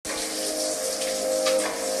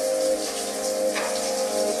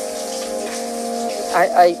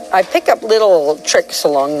I pick up little tricks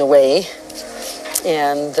along the way,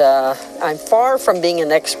 and I'm far from being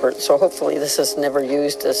an expert, so hopefully this is never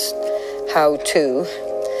used as how to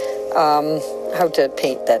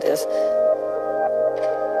paint, that is.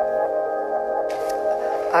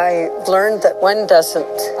 I learned that one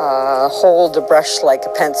doesn't hold a brush like a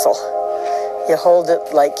pencil. You hold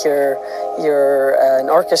it like you're an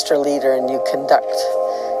orchestra leader and you conduct.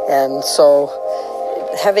 And so,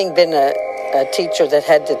 having been a teacher that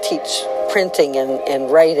had to teach printing and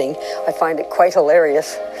writing, I find it quite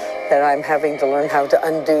hilarious that I'm having to learn how to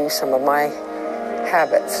undo some of my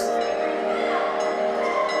habits.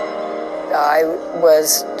 I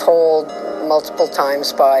was told multiple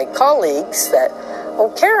times by colleagues that, "Oh,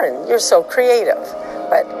 Karen, you're so creative."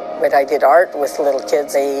 But when I did art with little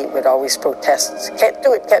kids, they would always protest, can't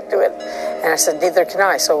do it. And I said, neither can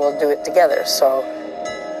I, so we'll do it together. So,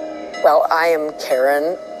 well, I am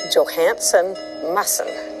Karen Johansson Musson,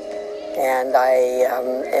 and I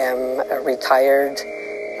am a retired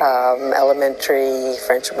elementary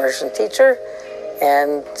French immersion teacher,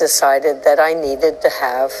 and decided that I needed to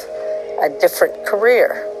have a different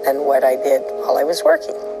career than what I did while I was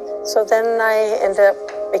working. So then I ended up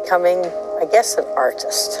becoming, I guess, an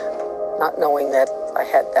artist, not knowing that I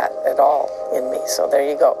had that at all in me. So there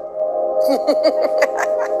you go.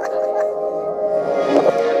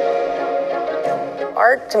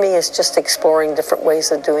 Art to me is just exploring different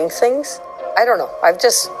ways of doing things. I don't know. I've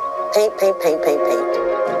just paint.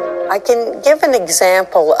 I can give an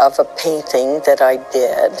example of a painting that I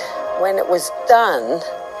did. When it was done,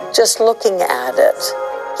 just looking at it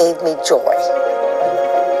gave me joy.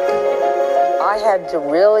 I had to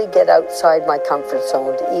really get outside my comfort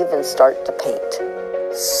zone to even start to paint.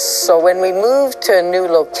 So when we moved to a new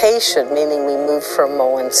location, meaning we moved from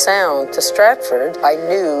Owen Sound to Stratford, I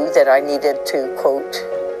knew that I needed to, quote,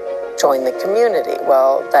 join the community.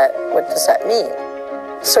 Well, what does that mean?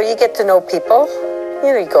 So you get to know people.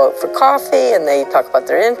 You know, you go out for coffee and they talk about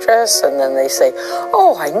their interests, and then they say,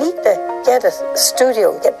 "Oh, I need to get a studio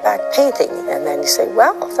and get back painting." And then you say,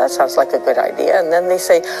 "Well, that sounds like a good idea." And then they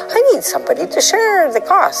say, "I need somebody to share the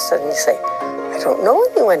costs." And you say, "I don't know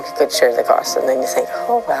anyone who could share the costs." And then you think,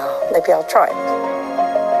 "Oh, well, maybe I'll try it."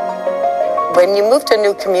 When you move to a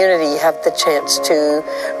new community, you have the chance to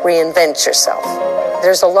reinvent yourself.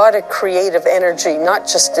 There's a lot of creative energy, not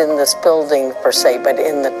just in this building per se, but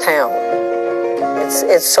in the town.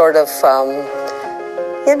 It's sort of,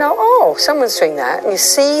 oh, someone's doing that. And you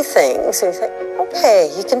see things and you say, okay,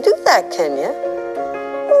 you can do that, can you?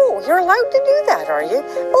 Oh, you're allowed to do that, are you?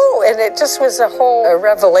 Oh, and it just was a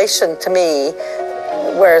revelation to me,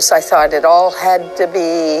 whereas I thought it all had to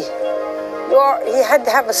be, you had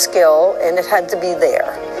to have a skill and it had to be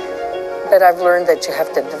there. But I've learned that you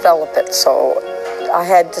have to develop it. So I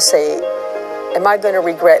had to say, am I going to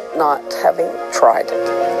regret not having tried it?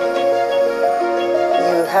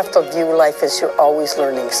 You have to view life as you're always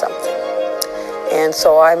learning something. And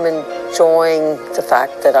so I'm enjoying the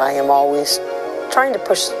fact that I am always trying to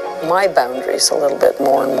push my boundaries a little bit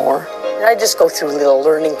more and more. And I just go through little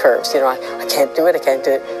learning curves. I can't do it. And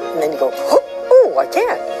then you go, oh, I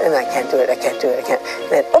can. And I can't do it.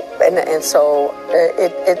 And then, and so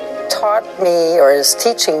it taught me, or is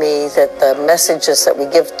teaching me, that the messages that we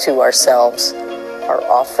give to ourselves are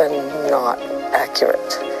often not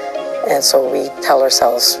accurate. And so we tell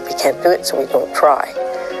ourselves we can't do it, so we don't try.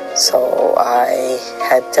 So I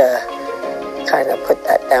had to kind of put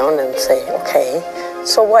that down and say, okay,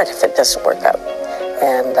 so what if it doesn't work out?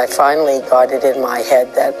 And I finally got it in my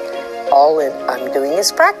head that all I'm doing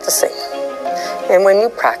is practicing. And when you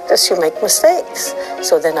practice, you make mistakes.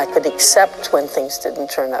 So then I could accept when things didn't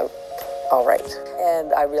turn out all right.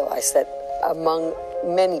 And I realized that among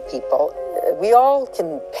many people, we all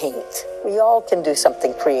can paint. We all can do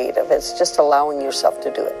something creative. It's just allowing yourself to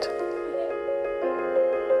do it.